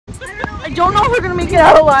don't know if we're gonna make it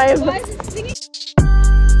out alive.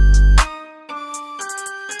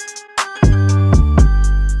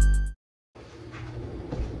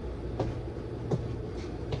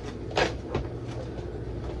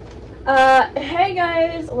 Hey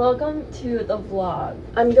guys, welcome to the vlog.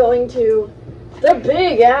 I'm going to the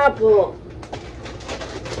Big Apple.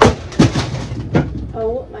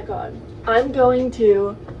 Oh my god. I'm going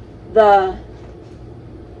to the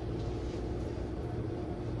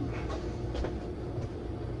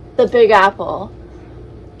Big Apple.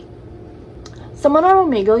 Someone on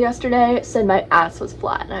Omegle yesterday said my ass was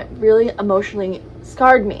flat and it really emotionally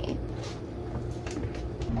scarred me.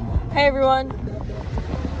 Hey everyone,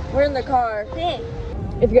 we're in the car. Hey.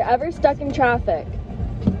 If you're ever stuck in traffic,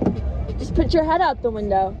 just put your head out the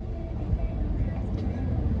window.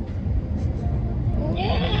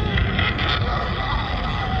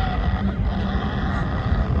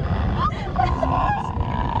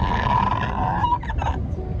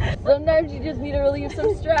 Sometimes you just need to relieve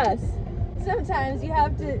some stress. Sometimes you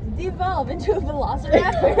have to devolve into a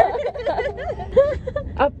velociraptor.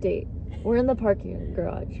 Update. We're in the parking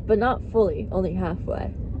garage, but not fully, only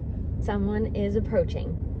halfway. Someone is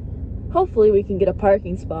approaching. Hopefully we can get a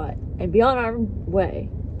parking spot and be on our way.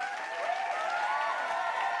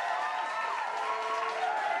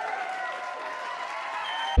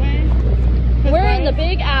 We're in the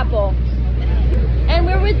Big Apple. And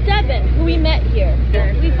we're with Devin, who we met here.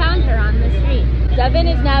 We found her on the street. Devin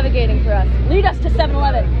is navigating for us. Lead us to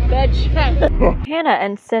 7-Eleven, bitch. Hannah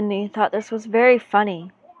and Sydney thought this was very funny.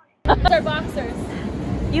 They're boxers.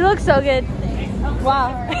 You look so good.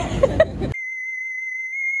 Wow.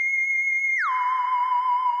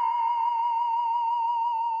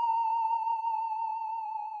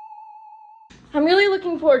 I'm really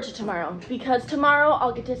looking forward to tomorrow because tomorrow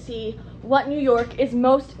I'll get to see what New York is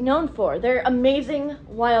most known for, their amazing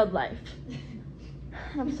wildlife.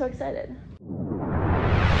 I'm so excited.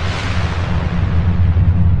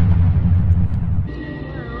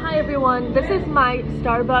 Hi everyone, this is my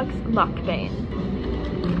Starbucks mukbang.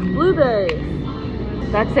 Blueberries.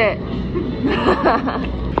 That's it.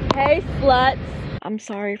 Hey sluts. I'm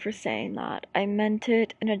sorry for saying that. I meant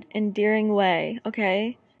it in an endearing way,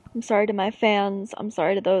 okay? I'm sorry to my fans. I'm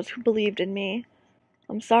sorry to those who believed in me.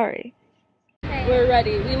 I'm sorry. Hey. We're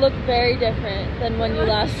ready. We look very different than when you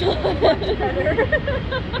last saw us.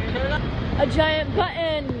 A giant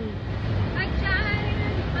button. A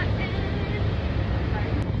giant button.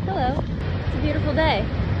 Hello. It's a beautiful day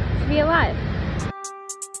to be alive.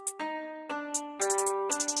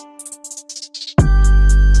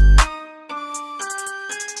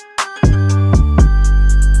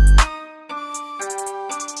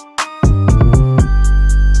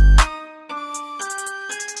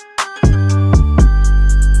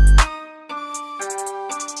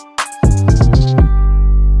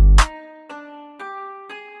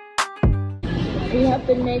 We have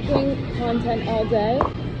been making content all day,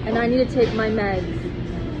 and I need to take my meds.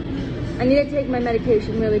 I need to take my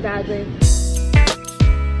medication really badly.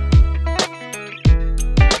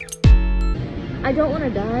 I don't want to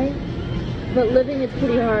die, but living is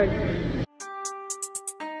pretty hard.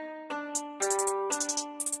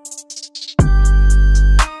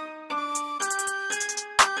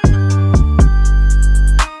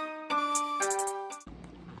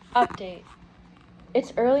 Update.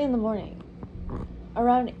 It's early in the morning.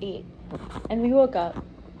 Around 8, and we woke up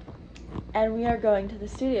and we are going to the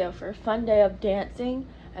studio for a fun day of dancing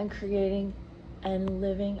and creating and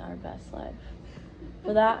living our best life.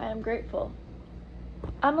 For that I am grateful.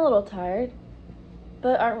 I'm a little tired,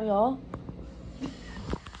 but aren't we all?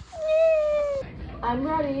 I'm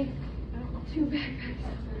ready. Too bad.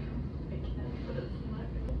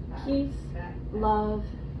 Peace, love,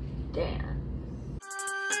 dance.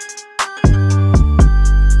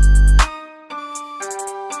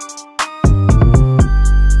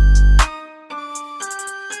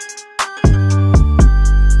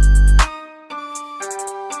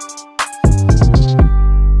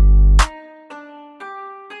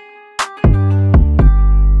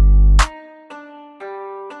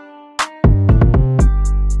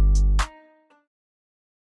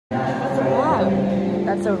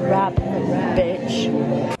 That's a wrap, bitch.